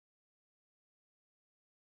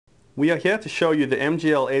We are here to show you the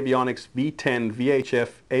MGL Avionics V10 VHF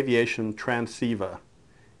Aviation Transceiver.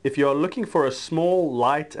 If you are looking for a small,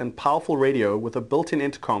 light and powerful radio with a built-in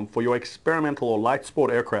intercom for your experimental or light sport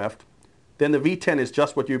aircraft, then the V10 is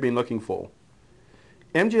just what you've been looking for.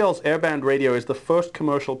 MGL's airband radio is the first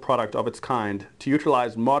commercial product of its kind to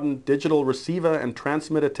utilize modern digital receiver and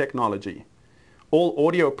transmitter technology. All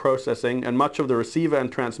audio processing and much of the receiver and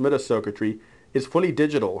transmitter circuitry is fully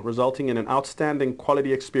digital, resulting in an outstanding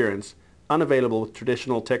quality experience unavailable with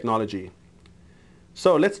traditional technology.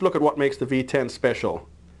 So let's look at what makes the V10 special.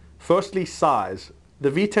 Firstly, size. The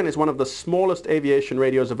V10 is one of the smallest aviation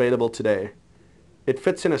radios available today. It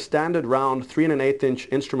fits in a standard round 3 1/8 inch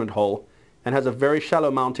instrument hole and has a very shallow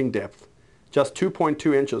mounting depth, just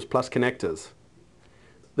 2.2 inches plus connectors.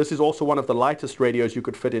 This is also one of the lightest radios you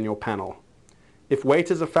could fit in your panel. If weight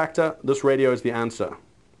is a factor, this radio is the answer.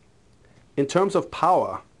 In terms of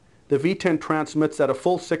power, the V10 transmits at a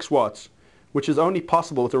full 6 watts, which is only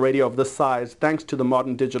possible with a radio of this size thanks to the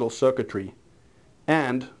modern digital circuitry.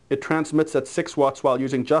 And it transmits at 6 watts while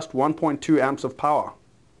using just 1.2 amps of power.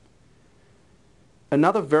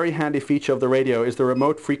 Another very handy feature of the radio is the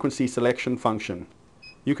remote frequency selection function.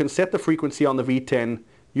 You can set the frequency on the V10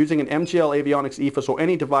 using an MGL Avionics EFIS or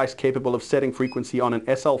any device capable of setting frequency on an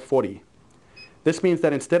SL40. This means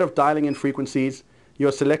that instead of dialing in frequencies, you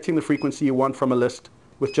are selecting the frequency you want from a list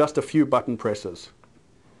with just a few button presses.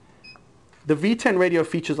 The V10 radio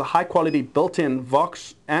features a high-quality built-in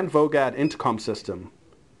VOX and VOGAD intercom system.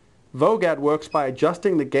 VOGAD works by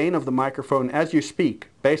adjusting the gain of the microphone as you speak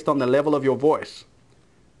based on the level of your voice.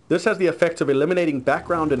 This has the effect of eliminating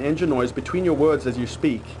background and engine noise between your words as you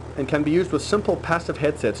speak and can be used with simple passive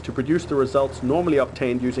headsets to produce the results normally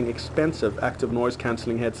obtained using expensive active noise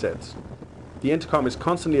cancelling headsets. The intercom is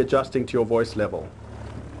constantly adjusting to your voice level.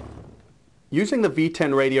 Using the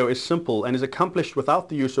V10 radio is simple and is accomplished without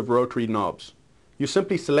the use of rotary knobs. You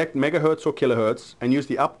simply select megahertz or kilohertz and use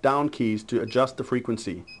the up-down keys to adjust the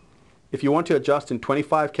frequency. If you want to adjust in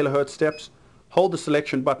 25 kilohertz steps, hold the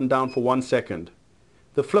selection button down for 1 second.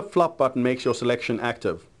 The flip-flop button makes your selection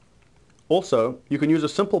active. Also, you can use a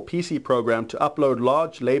simple PC program to upload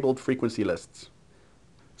large labeled frequency lists.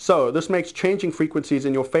 So, this makes changing frequencies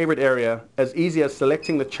in your favorite area as easy as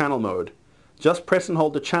selecting the channel mode. Just press and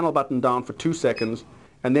hold the channel button down for 2 seconds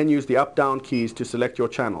and then use the up-down keys to select your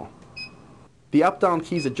channel. The up-down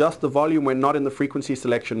keys adjust the volume when not in the frequency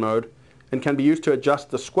selection mode and can be used to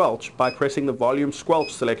adjust the squelch by pressing the volume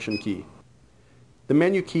squelch selection key. The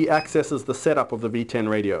menu key accesses the setup of the V10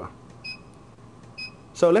 radio.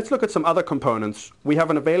 So let's look at some other components. We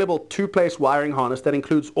have an available 2-place wiring harness that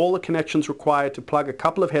includes all the connections required to plug a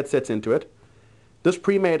couple of headsets into it. This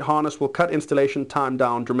pre-made harness will cut installation time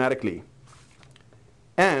down dramatically.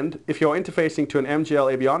 And if you're interfacing to an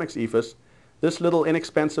MGL Avionics EFIS, this little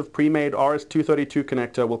inexpensive pre-made RS-232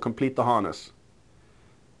 connector will complete the harness.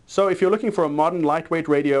 So if you're looking for a modern lightweight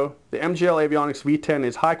radio, the MGL Avionics V10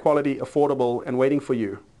 is high quality, affordable, and waiting for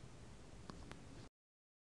you.